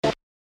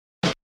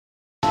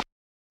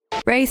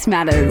Race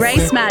matters.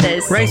 Race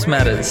matters. Race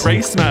matters.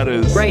 Race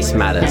matters. Race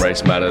matters.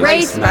 Race matters.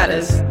 Race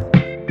matters.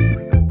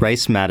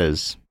 Race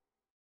matters.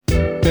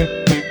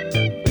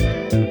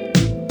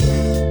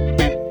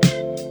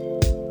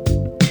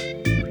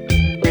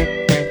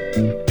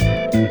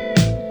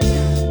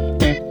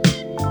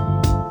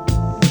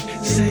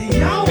 Say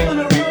y'all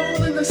wanna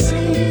roll in the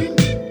scene.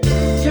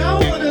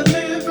 Y'all wanna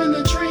live in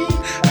the dream.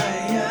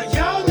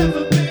 Y'all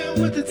never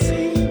been with the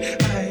team.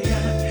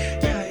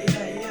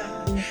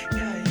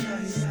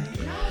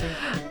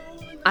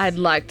 I'd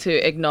like to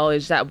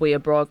acknowledge that we are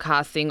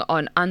broadcasting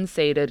on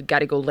unceded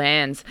Gadigal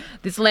lands.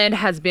 This land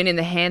has been in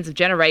the hands of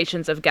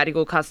generations of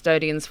Gadigal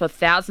custodians for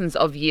thousands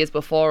of years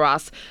before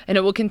us, and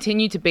it will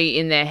continue to be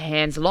in their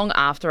hands long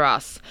after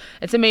us.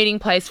 It's a meeting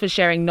place for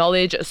sharing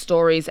knowledge,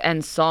 stories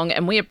and song,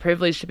 and we are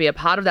privileged to be a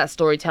part of that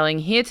storytelling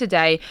here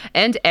today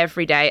and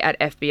every day at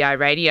FBI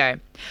Radio.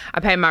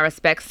 I pay my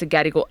respects to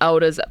Gadigal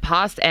elders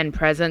past and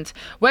present.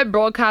 We're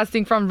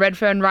broadcasting from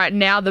Redfern right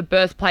now, the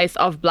birthplace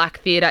of black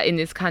theatre in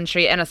this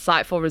country and a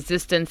site for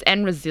resistance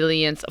and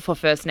resilience for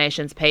First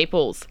Nations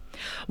peoples.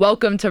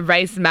 Welcome to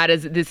Race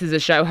Matters. This is a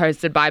show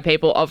hosted by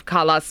people of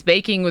colour,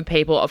 speaking with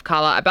people of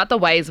colour about the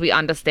ways we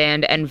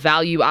understand and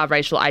value our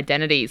racial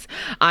identities.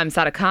 I'm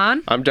Sada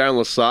Khan. I'm Darren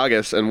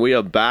Lasagas, and we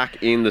are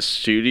back in the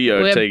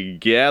studio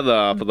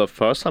together for the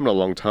first time in a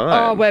long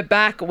time. Oh, we're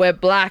back. We're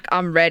black.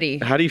 I'm ready.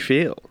 How do you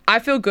feel? I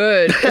feel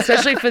good,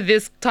 especially for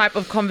this type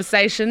of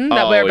conversation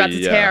that we're about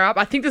to tear up.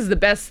 I think this is the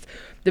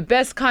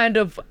best kind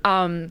of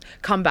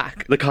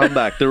comeback. The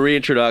comeback, the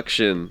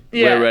reintroduction.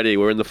 Yeah. We're ready.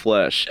 We're in the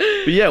flesh.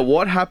 But yeah,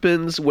 what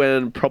happens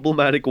when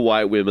problematic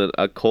white women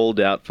are called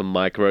out for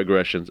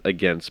microaggressions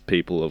against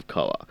people of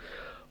colour?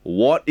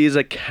 What is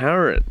a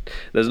Karen?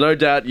 There's no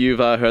doubt you've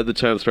heard the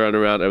term thrown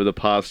around over the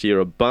past year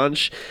a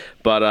bunch,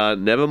 but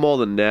never more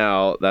than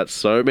now that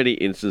so many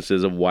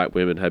instances of white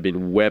women have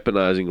been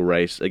weaponising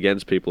race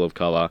against people of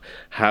colour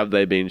have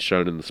they been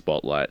shown in the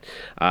spotlight.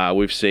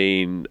 We've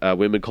seen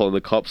women calling the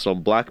cops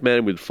on black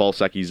men with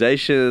false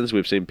accusations.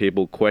 We've seen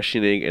people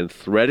questioning and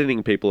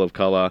threatening people of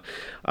colour.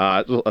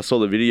 I saw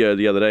the video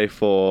the other day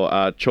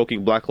for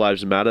chalking Black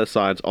Lives Matter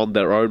signs on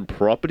their own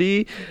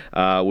property.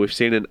 We've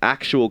seen an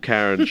actual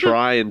Karen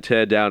try and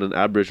tear down an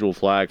Aboriginal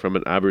flag from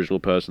an Aboriginal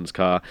person's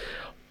car.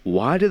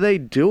 Why do they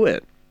do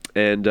it?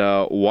 And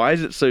why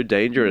is it so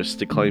dangerous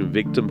to claim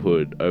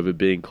victimhood over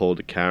being called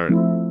a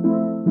Karen?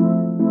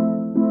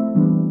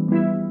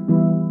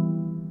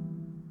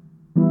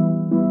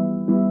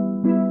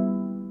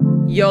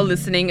 You're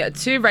listening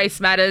to Race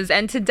Matters,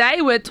 and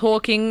today we're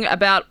talking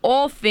about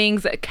all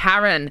things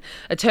Karen,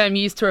 a term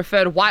used to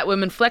refer to white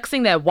women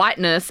flexing their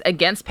whiteness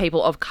against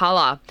people of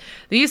colour.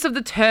 The use of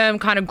the term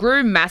kind of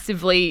grew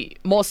massively,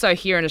 more so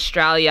here in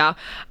Australia,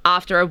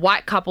 after a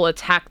white couple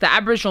attacked the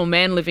Aboriginal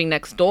man living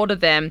next door to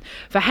them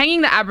for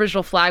hanging the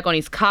Aboriginal flag on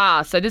his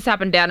car. So this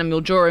happened down in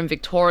Mildura in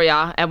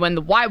Victoria, and when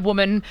the white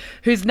woman,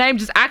 whose name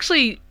just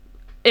actually,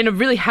 in a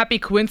really happy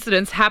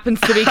coincidence, happens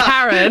to be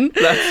Karen.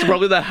 That's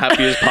probably the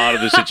happiest part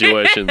of the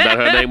situation, that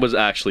her name was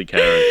actually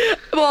Karen.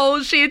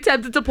 Well, she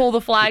attempted to pull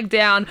the flag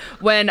down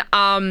when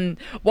Wobby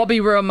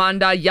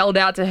Ruamunda yelled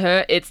out to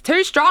her, "It's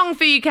too strong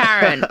for you,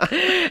 Karen."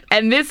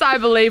 And this, I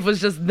believe, was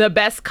just the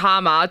best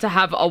karma, to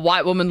have a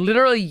white woman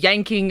literally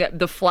yanking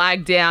the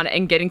flag down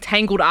and getting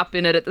tangled up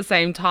in it at the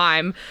same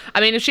time.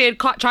 I mean, if she had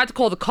tried to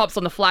call the cops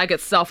on the flag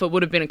itself, it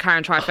would have been a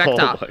Karen trifecta.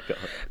 Oh my God.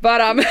 But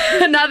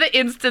another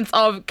instance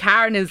of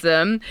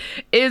Karenism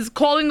is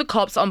calling the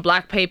cops on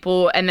black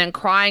people and then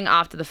crying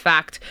after the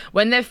fact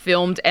when they're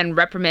filmed and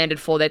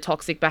reprimanded for their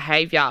toxic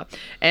behaviour.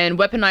 And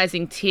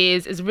weaponising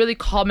tears is a really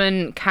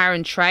common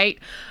Karen trait.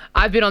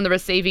 I've been on the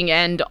receiving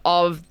end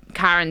of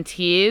Karen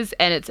tears,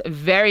 and it's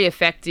very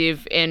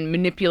effective in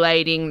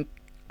manipulating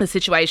the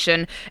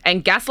situation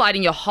and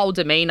gaslighting your whole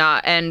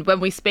demeanour. And when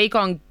we speak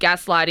on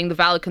gaslighting the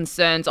valid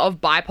concerns of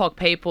BIPOC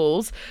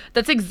peoples,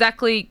 that's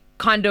exactly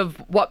kind of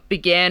what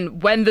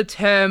began when the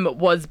term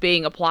was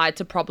being applied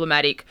to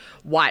problematic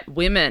white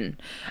women.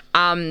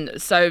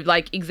 So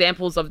like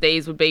examples of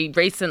these would be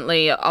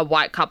recently a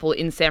white couple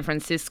in San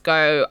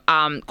Francisco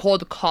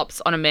called the cops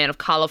on a man of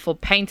colour for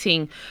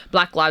painting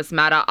Black Lives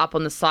Matter up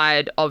on the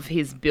side of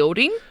his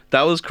building.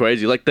 That was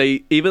crazy. Like,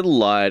 they even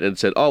lied and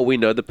said, "Oh, we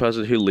know the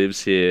person who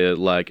lives here.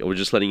 Like, we're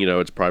just letting you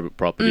know it's private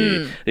property."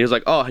 And he was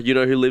like, "Oh, you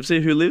know who lives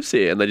here? Who lives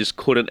here?" And they just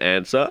couldn't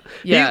answer.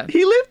 Yeah.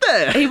 He lived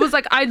there. He was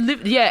like, "I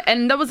live..." Yeah,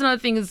 and that was another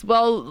thing as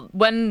well.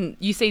 When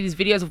you see these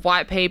videos of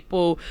white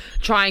people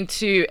trying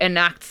to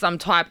enact some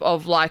type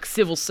of, like,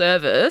 civil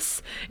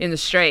service in the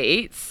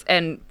streets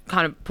and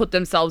kind of put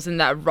themselves in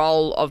that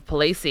role of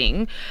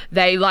policing,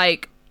 they,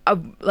 like, are,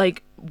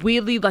 like,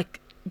 weirdly, like,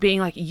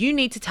 being like, "You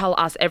need to tell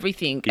us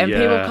everything." And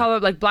people of colour,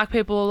 like black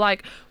people, are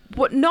like,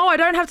 "What? No, I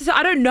don't have to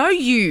I don't know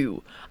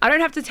you. I don't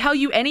have to tell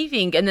you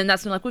anything." And then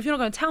that's when, like, "Well, if you're not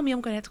going to tell me, I'm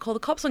going to have to call the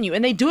cops on you."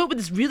 And they do it with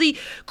this really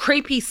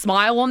creepy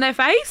smile on their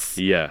face.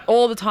 Yeah.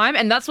 All the time.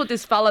 And that's what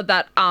this fella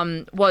that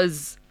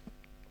was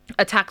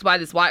attacked by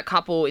this white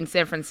couple in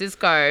San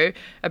Francisco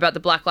about the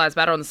Black Lives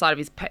Matter on the side of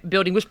his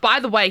building, which, by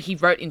the way, he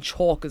wrote in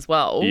chalk as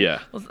well. Yeah.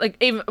 It was like,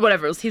 even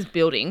whatever, it was his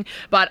building.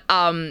 But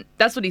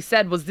that's what he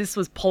said, was this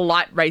was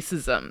polite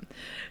racism.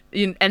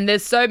 And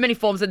there's so many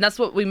forms, and that's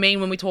what we mean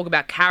when we talk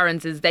about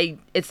Karens, is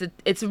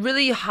it's a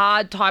really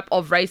hard type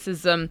of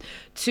racism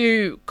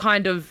to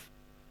kind of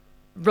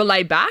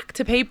relay back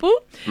to people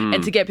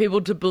and to get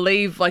people to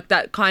believe like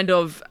that kind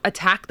of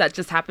attack that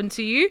just happened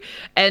to you.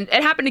 And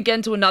it happened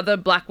again to another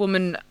black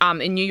woman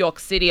in New York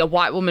City. A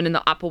white woman in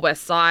the Upper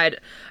West Side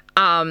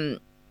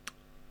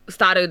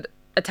started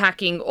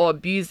attacking or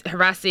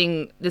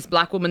harassing this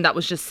black woman that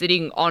was just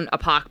sitting on a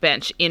park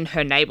bench in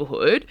her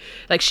neighborhood.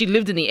 Like, she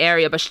lived in the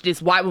area, but this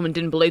white woman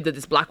didn't believe that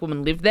this black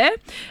woman lived there.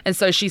 And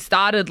so she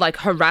started like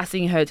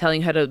harassing her,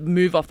 telling her to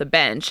move off the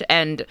bench.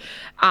 And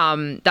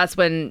that's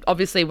when,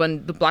 obviously,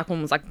 when the black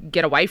woman was like,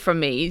 get away from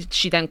me,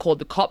 she then called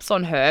the cops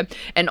on her.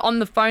 And on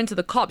the phone to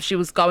the cops, she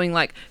was going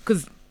like,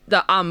 because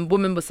the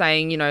woman was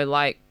saying, you know,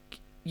 like,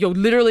 you're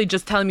literally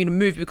just telling me to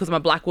move because I'm a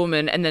black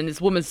woman. And then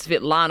this woman,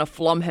 Svetlana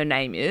Flom, her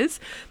name is,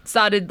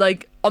 started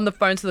like on the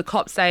phone to the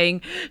cops saying,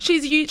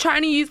 she's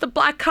trying to use the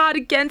black card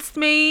against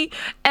me.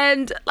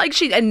 And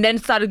like and then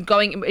started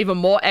going even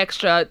more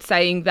extra,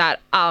 saying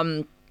that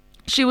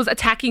she was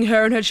attacking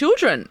her and her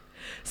children.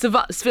 So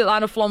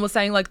Svetlana Flom was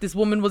saying like this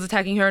woman was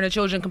attacking her and her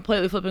children,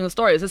 completely flipping the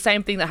story. It's the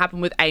same thing that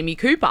happened with Amy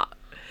Cooper.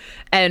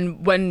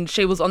 And when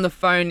she was on the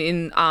phone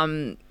in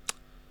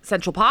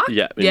Central Park,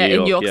 in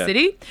New York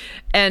City.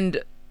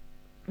 And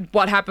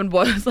what happened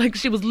was, like,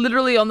 she was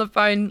literally on the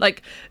phone,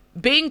 like,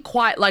 being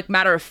quite, like,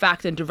 matter of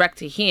fact and direct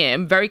to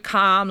him, very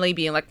calmly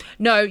being like,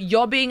 no,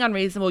 you're being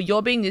unreasonable,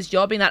 you're being this,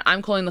 you're being that,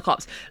 I'm calling the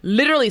cops.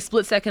 Literally,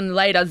 split second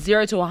later,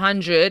 0 to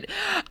 100,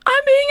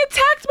 I'm being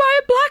attacked by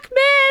a black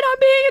man, I'm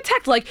being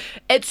attacked. Like,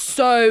 it's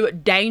so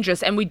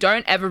dangerous, and we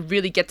don't ever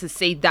really get to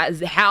see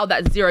how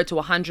that 0 to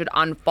 100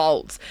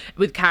 unfolds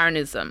with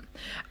Karenism.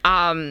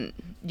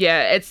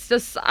 It's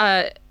just,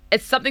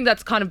 it's something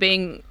that's kind of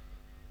being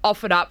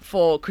offered up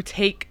for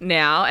critique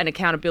now and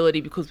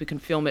accountability because we can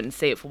film it and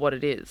see it for what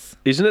it is.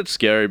 Isn't it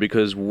scary?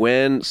 Because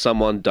when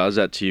someone does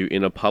that to you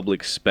in a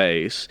public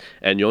space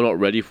and you're not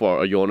ready for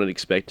it or you're not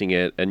expecting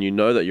it and you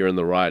know that you're in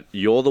the right,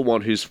 you're the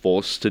one who's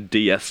forced to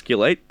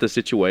de-escalate the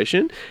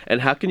situation. And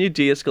how can you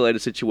de-escalate a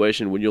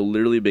situation when you're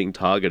literally being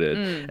targeted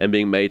and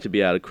being made to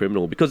be out a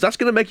criminal? Because that's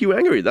going to make you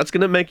angry. That's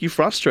going to make you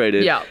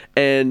frustrated. Yeah.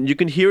 And you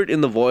can hear it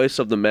in the voice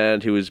of the man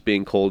who is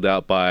being called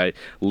out by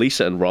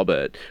Lisa and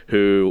Robert,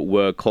 who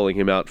were calling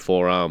him out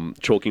for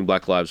chalking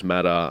Black Lives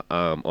Matter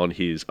on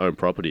his own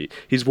property.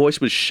 His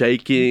voice was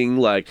shaking,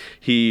 like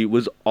he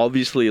was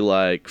obviously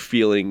like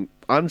feeling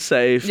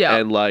unsafe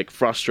and like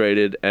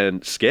frustrated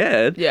and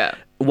scared. Yeah.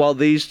 While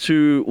these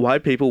two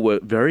white people were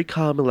very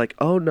calm and like,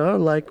 oh no,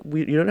 like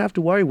you don't have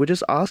to worry. We're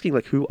just asking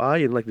like, who are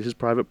you? And like, this is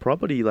private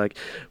property. Like,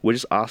 we're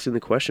just asking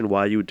the question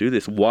why you would do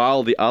this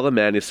while the other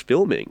man is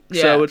filming.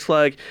 Yeah. So it's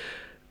like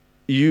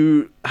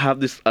you have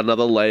this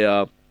another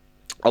layer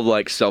of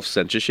like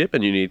self-censorship,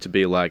 and you need to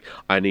be like,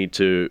 I need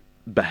to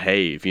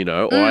behave, you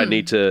know, or I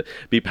need to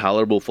be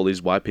palatable for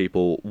these white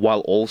people while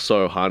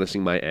also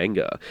harnessing my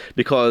anger,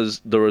 because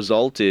the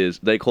result is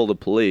they call the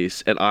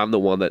police and I'm the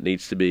one that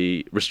needs to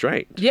be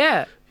restrained.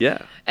 Yeah. Yeah.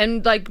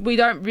 And like, we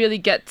don't really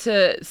get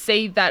to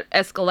see that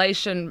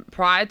escalation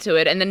prior to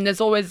it. And then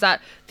there's always that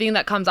thing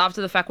that comes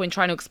after the fact when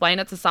trying to explain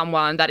it to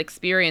someone, that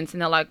experience,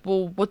 and they're like,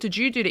 well, what did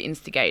you do to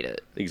instigate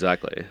it?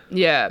 Exactly.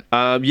 Yeah.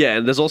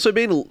 And there's also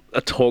been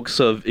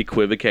talks of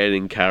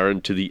equivocating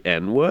Karen to the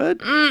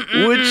N-word,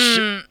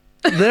 which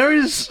there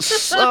is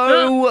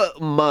so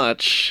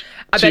much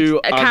I bet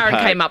to Karen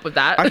unpack. came up with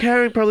that.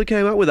 Karen probably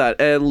came up with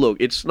that. And look,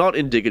 it's not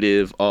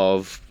indicative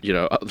of, you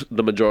know,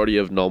 the majority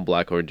of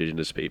non-black or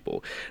indigenous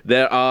people.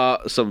 There are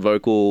some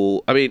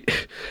vocal... I mean...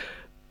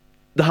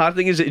 The hard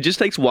thing is it just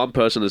takes one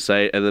person to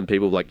say it and then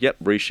people are like, yep,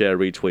 reshare,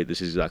 retweet,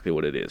 this is exactly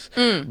what it is.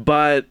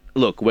 But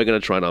look, we're going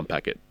to try and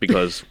unpack it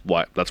because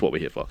why? That's what we're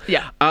here for.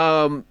 Yeah.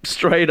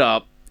 Straight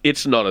up,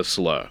 it's not a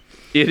slur.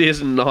 It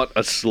is not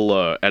a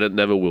slur, and it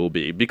never will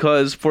be,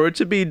 because for it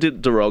to be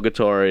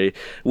derogatory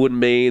would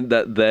mean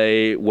that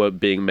they were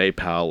being made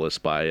powerless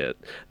by it,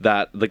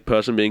 that the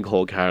person being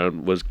called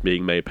Karen was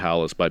being made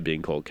powerless by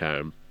being called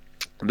Karen.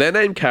 They're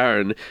named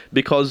Karen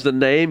because the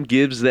name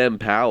gives them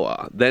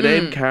power. They're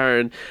named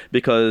Karen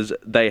because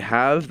they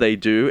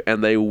do,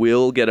 and they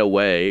will get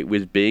away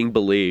with being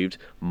believed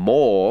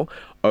more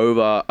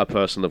over a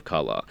person of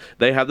color.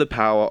 They have the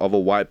power of a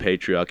white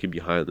patriarchy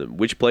behind them,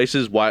 which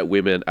places white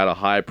women at a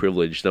higher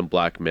privilege than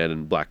black men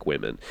and black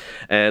women.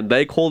 And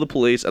they call the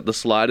police at the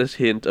slightest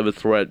hint of a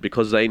threat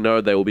because they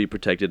know they will be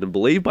protected and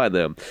believed by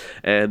them.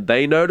 And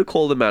they know to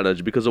call the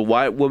manager because a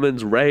white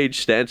woman's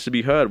rage stands to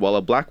be heard, while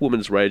a black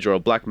woman's rage or a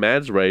black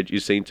man's rage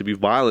is seen to be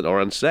violent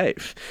or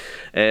unsafe.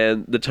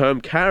 And the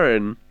term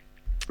Karen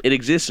It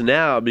exists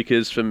now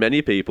because for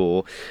many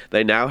people,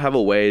 they now have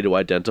a way to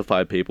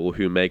identify people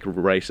who make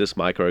racist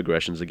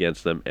microaggressions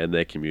against them and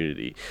their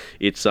community.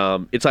 It's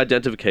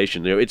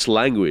identification. It's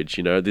language.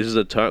 This is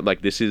a term,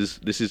 like this is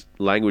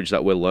language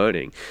that we're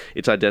learning.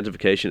 It's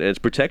identification and it's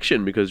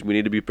protection, because we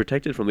need to be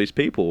protected from these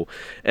people.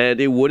 And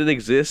it wouldn't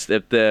exist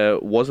if there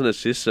wasn't a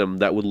system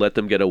that would let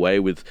them get away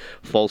with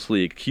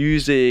falsely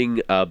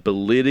accusing,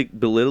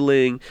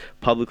 belittling,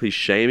 publicly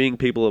shaming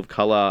people of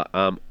color,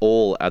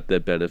 all at their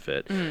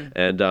benefit.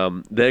 And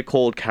they're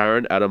called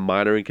Karen at a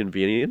minor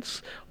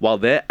inconvenience, while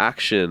their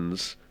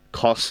actions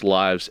cost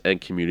lives and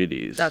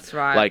communities. That's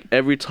right. Like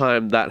every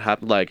time that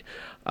happened, like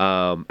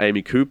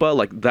Amy Cooper,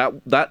 like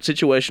that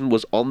situation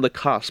was on the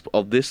cusp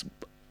of this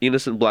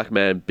innocent black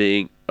man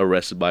being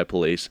arrested by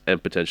police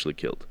and potentially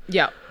killed.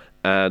 Yeah.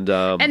 And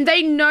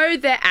they know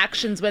their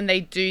actions when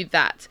they do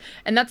that.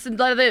 And that's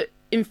another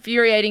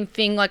infuriating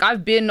thing. Like,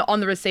 I've been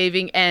on the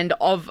receiving end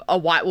of a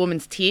white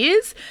woman's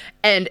tears,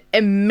 and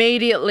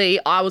immediately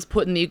I was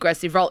put in the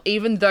aggressive role,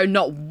 even though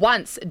not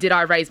once did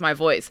I raise my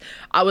voice.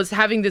 I was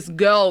having this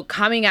girl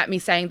coming at me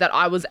saying that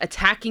I was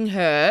attacking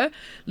her,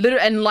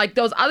 and like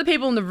there was other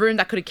people in the room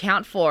that could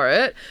account for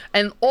it,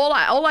 and all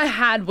I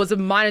had was a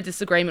minor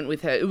disagreement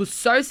with her. It was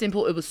so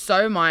simple, it was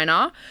so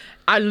minor.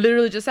 I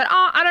literally just said,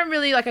 I don't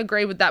really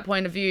agree with that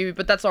point of view,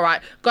 but that's all right.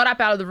 Got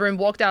up out of the room,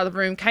 walked out of the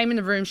room, came in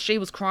the room. She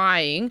was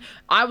crying.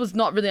 I was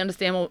not really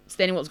understanding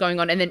what was going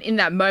on. And then in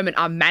that moment,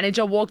 our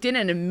manager walked in,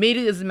 and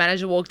immediately as the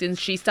manager walked in,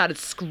 she started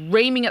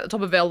screaming at the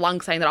top of her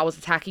lungs saying that I was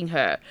attacking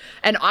her.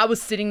 And I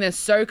was sitting there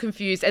so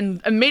confused.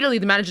 And immediately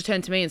the manager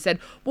turned to me and said,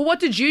 well,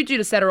 what did you do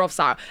to set her off,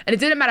 Sarah? And it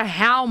didn't matter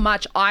how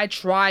much I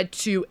tried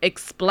to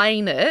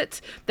explain it,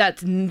 that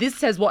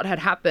this is what had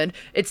happened.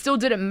 It still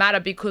didn't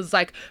matter, because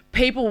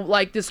people,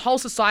 this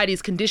whole society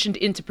is conditioned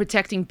into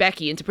protecting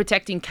Becky, into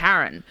protecting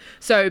Karen.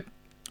 So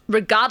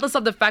regardless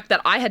of the fact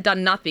that I had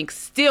done nothing,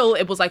 still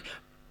it was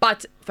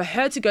but for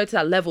her to go to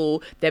that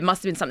level, there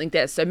must have been something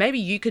there. So maybe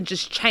you can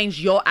just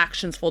change your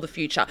actions for the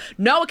future.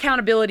 No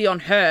accountability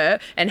on her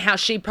and how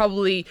she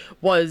probably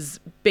was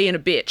being a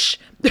bitch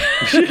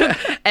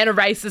and a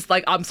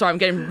racist. I'm sorry, I'm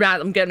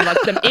getting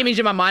some image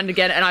in my mind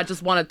again, and I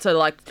just wanted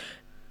to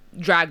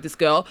drag this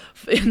girl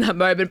in that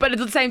moment. But at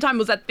the same time, it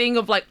was that thing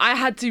of I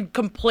had to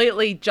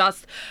completely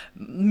just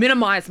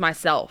minimize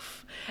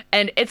myself.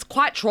 And it's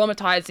quite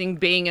traumatizing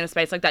being in a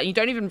space like that. You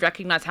don't even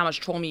recognize how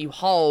much trauma you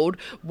hold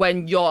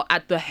when you're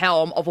at the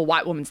helm of a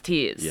white woman's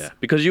tears. Yeah,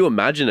 because you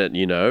imagine it,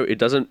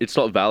 it's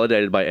not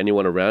validated by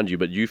anyone around you,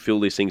 but you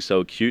feel these things so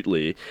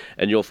acutely,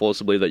 and you're forced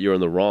to believe that you're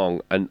in the wrong.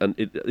 And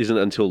it isn't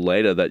until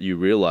later that you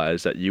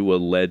realize that you were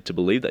led to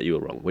believe that you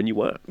were wrong when you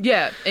weren't.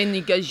 Yeah, and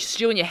you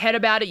stew in your head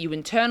about it, you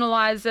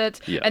internalize it,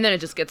 and then it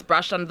just gets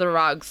brushed under the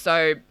rug.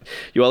 So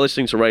you are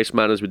listening to Race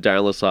Matters with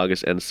Darren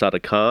Lasagas and Sada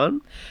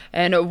Khan.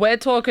 And we're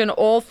talking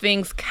all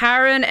things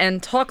Karen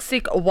and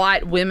toxic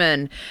white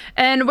women.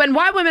 And when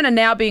white women are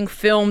now being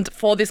filmed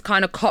for this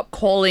kind of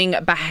cop-calling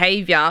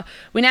behaviour,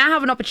 we now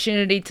have an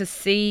opportunity to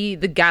see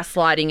the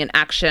gaslighting in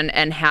action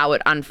and how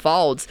it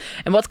unfolds.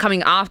 And what's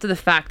coming after the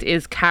fact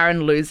is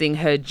Karen losing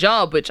her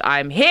job, which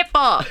I'm here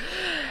for.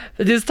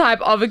 This type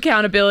of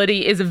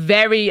accountability is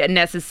very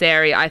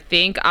necessary, I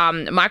think.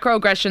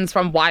 Microaggressions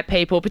from white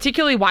people,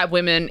 particularly white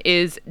women,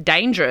 is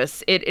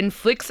dangerous. It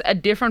inflicts a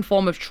different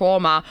form of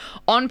trauma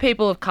on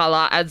people of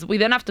colour, as we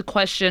then have to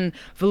question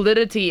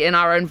validity in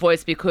our own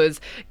voice,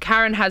 because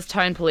Karen has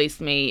tone policed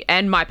me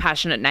and my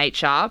passionate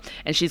nature,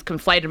 and she's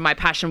conflated my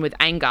passion with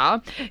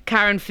anger.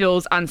 Karen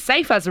feels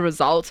unsafe as a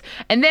result,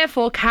 and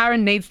therefore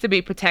Karen needs to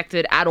be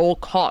protected at all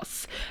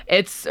costs.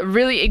 It's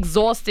really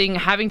exhausting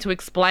having to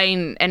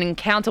explain and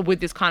encounter with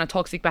this kind of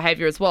toxic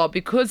behavior as well,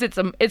 because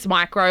it's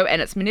micro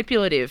and it's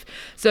manipulative.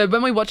 So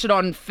when we watch it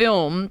on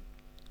film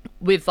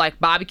with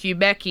Barbecue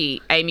Becky,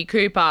 Amy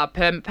Cooper,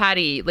 Permit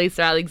Patty,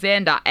 Lisa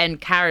Alexander,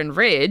 and Karen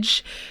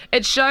Ridge,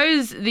 it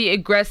shows the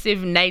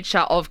aggressive nature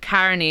of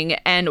Karening,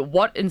 and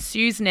what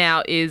ensues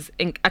now is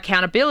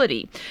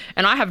accountability.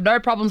 And I have no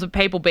problems with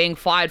people being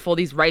fired for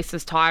these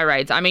racist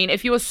tirades. I mean,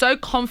 if you are so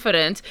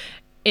confident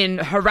in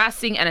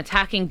harassing and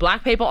attacking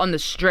black people on the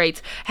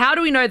streets, how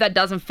do we know that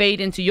doesn't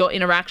feed into your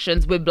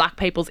interactions with black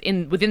people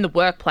within the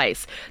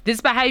workplace?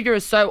 This behavior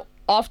is so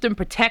often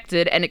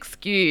protected and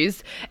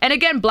excused. And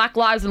again, black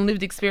lives and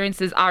lived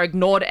experiences are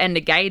ignored and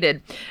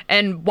negated.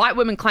 And white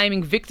women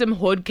claiming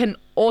victimhood can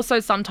also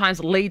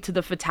sometimes lead to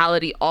the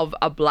fatality of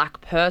a black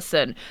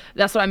person.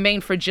 That's what I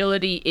mean.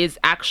 Fragility is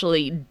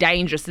actually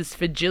dangerous. This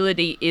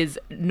fragility is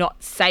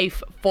not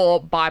safe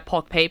for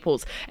BIPOC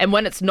peoples. And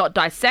when it's not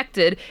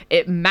dissected,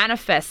 it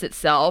manifests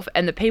itself.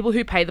 And the people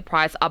who pay the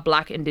price are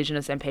black,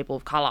 indigenous, and people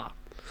of colour.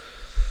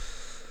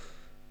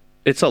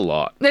 It's a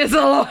lot. It's a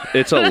lot.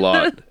 It's a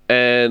lot.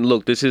 And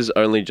look, this is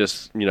only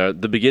just,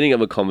 the beginning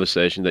of a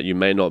conversation that you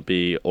may not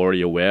be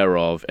already aware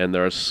of. And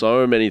there are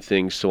so many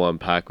things to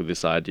unpack with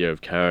this idea of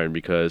Karen,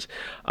 because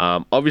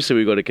obviously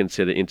we've got to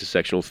consider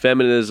intersectional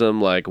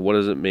feminism. Like, what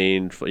does it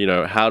mean for,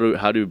 how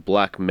do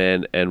black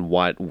men and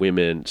white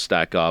women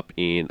stack up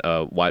in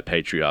a white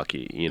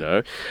patriarchy?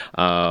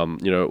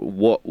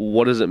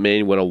 What does it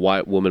mean when a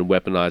white woman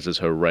weaponizes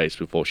her race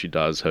before she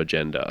does her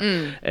gender?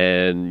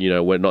 And,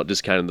 we're not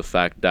discounting the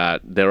fact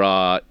that there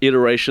are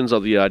iterations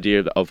of the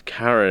idea of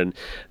Karen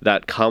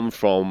that come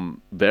from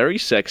very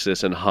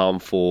sexist and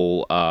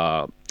harmful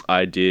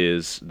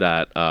ideas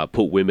that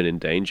put women in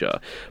danger.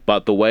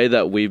 But the way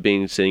that we've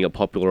been seeing it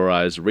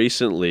popularized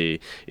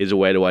recently is a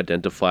way to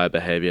identify a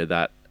behavior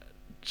that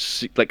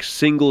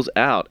singles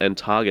out and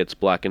targets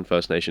Black and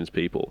First Nations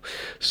people.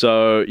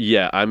 So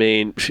yeah, I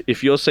mean,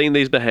 if you're seeing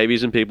these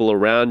behaviors in people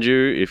around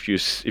you, if you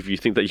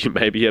think that you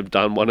maybe have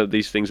done one of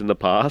these things in the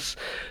past,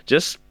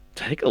 just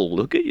take a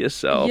look at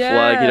yourself.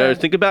 Yeah.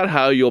 Think about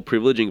how you're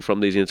privileging from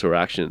these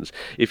interactions.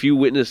 If you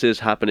witness this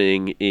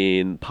happening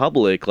in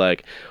public,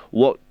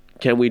 what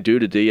can we do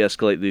to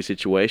de-escalate these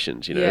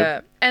situations,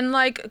 Yeah. And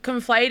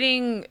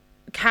conflating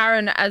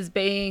Karen as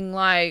being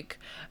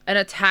an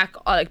attack,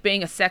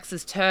 being a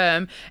sexist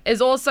term,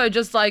 is also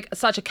just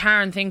such a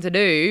Karen thing to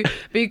do,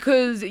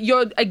 because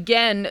you're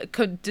again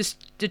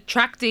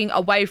detracting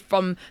away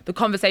from the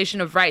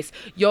conversation of race.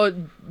 You're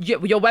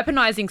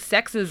weaponizing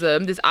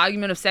sexism, this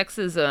argument of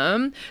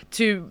sexism,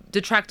 to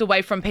detract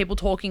away from people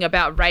talking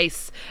about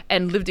race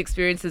and lived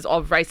experiences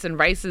of race and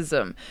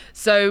racism.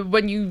 So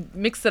when you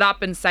mix it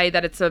up and say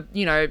that it's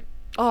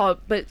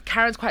but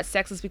Karen's quite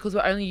sexist because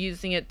we're only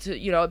using it to,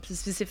 a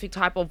specific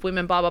type of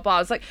women, blah, blah, blah.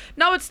 It's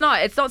no, it's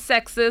not. It's not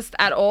sexist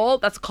at all.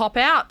 That's cop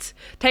out.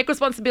 Take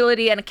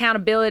responsibility and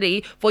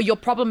accountability for your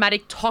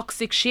problematic,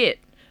 toxic shit.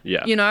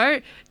 Yeah.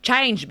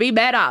 Change, be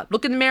better,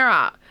 look in the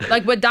mirror.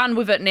 We're done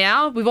with it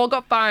now. We've all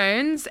got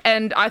phones.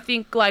 And I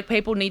think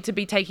people need to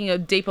be taking a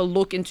deeper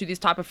look into this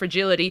type of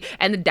fragility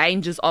and the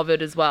dangers of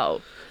it as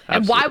well. Absolutely.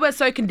 And why we're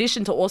so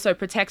conditioned to also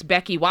protect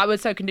Becky, why we're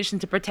so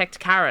conditioned to protect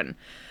Karen.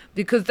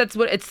 Because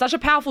it's such a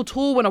powerful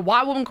tool. When a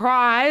white woman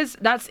cries,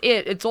 that's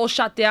it. It's all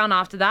shut down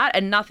after that,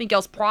 and nothing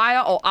else prior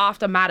or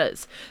after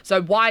matters.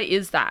 So why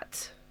is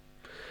that?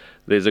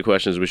 These are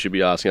questions we should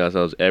be asking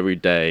ourselves every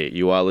day.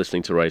 You are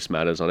listening to Race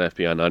Matters on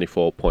FBI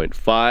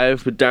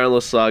 94.5 with Darren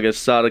Lasaga,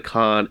 Sada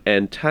Khan,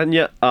 and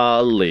Tanya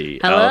Ali.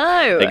 Hello.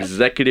 Our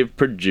executive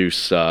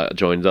producer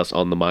joins us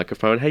on the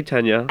microphone. Hey,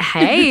 Tanya.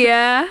 Hey,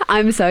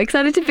 I'm so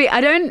excited to be.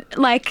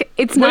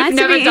 It's nice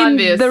to be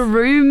in the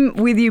room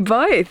with you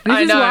both. This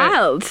is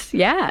wild.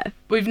 Yeah.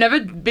 We've never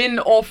been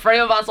all three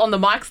of us on the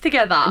mics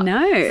together.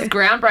 No. It's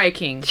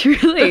groundbreaking.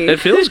 Truly. It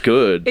feels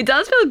good. It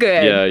does feel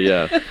good.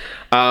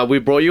 Yeah. We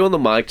brought you on the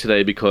mic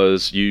today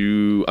because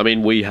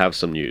we have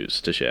some news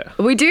to share.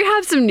 We do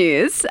have some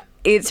news.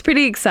 It's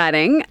pretty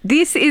exciting.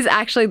 This is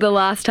actually the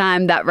last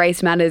time that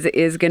Race Matters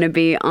is going to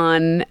be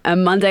on a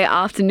Monday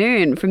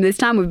afternoon. From this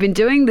time, we've been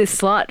doing this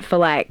slot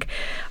for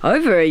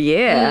over a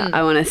year,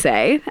 I want to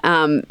say.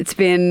 It's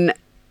been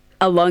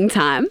a long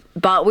time,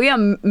 but we are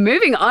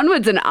moving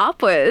onwards and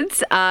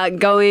upwards,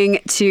 going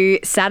to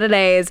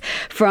Saturdays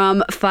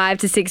from 5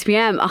 to 6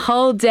 p.m, a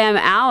whole damn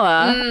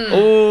hour.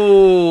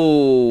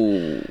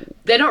 Oh.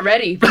 They're not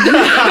ready. They're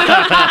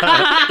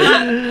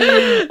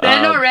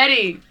not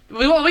ready.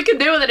 What we can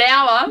do with an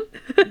hour,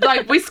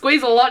 we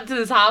squeeze a lot into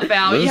this half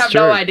hour. You have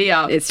no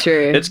idea. It's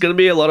true. It's going to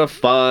be a lot of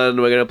fun.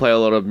 We're going to play a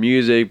lot of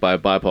music by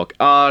BIPOC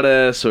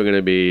artists. We're going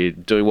to be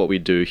doing what we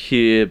do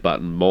here,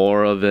 but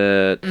more of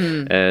it.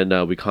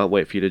 And we can't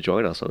wait for you to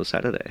join us on a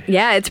Saturday.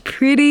 Yeah, it's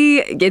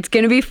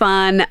going to be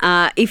fun.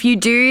 If you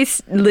do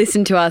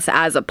listen to us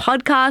as a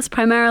podcast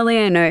primarily,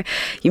 I know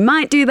you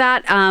might do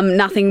that.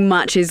 Nothing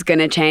much is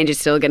going to change. You're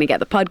still going to get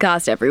the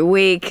podcast every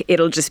week.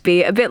 It'll just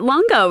be a bit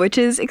longer, which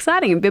is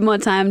exciting. A bit more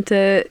time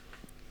to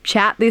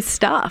chat this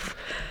stuff.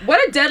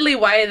 What a deadly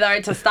way,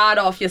 though, to start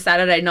off your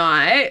Saturday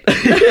night with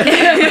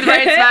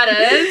Race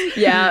Matters.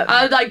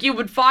 Yeah. You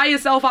would fire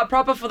yourself up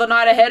proper for the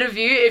night ahead of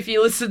you if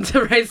you listen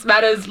to Race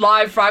Matters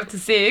live 5 to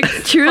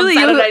 6 Truly,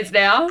 on Saturdays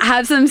now.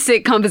 Have some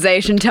sick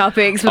conversation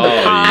topics for the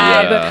pub.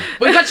 Yeah.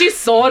 We got you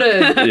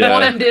sorted for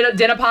them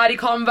dinner party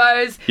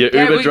combos. Your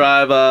Uber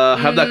driver,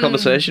 have that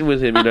conversation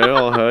with him,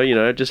 or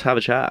her, just have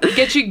a chat.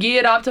 Get you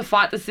geared up to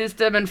fight the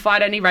system and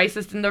fight any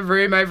racist in the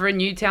room over in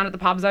Newtown at the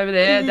pubs over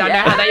there. Don't know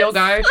how they all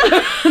go.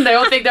 They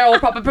all think they're all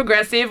proper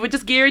progressive. We're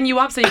just gearing you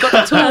up so you've got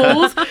the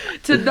tools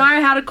to know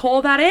how to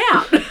call that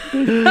out.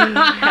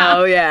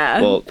 Hell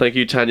yeah. Well, thank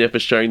you, Tanya, for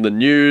sharing the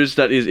news.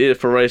 That is it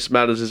for Race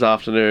Matters this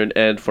afternoon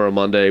and for a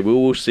Monday. We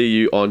will see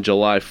you on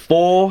July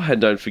 4. And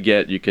don't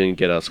forget, you can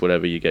get us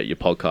wherever you get your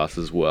podcasts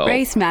as well.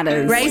 Race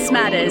Matters. Race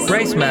Matters.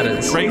 Race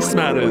Matters. Race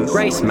Matters.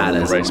 Race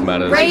Matters. Race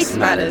Matters. Race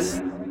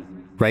Matters.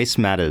 Race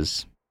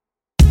Matters.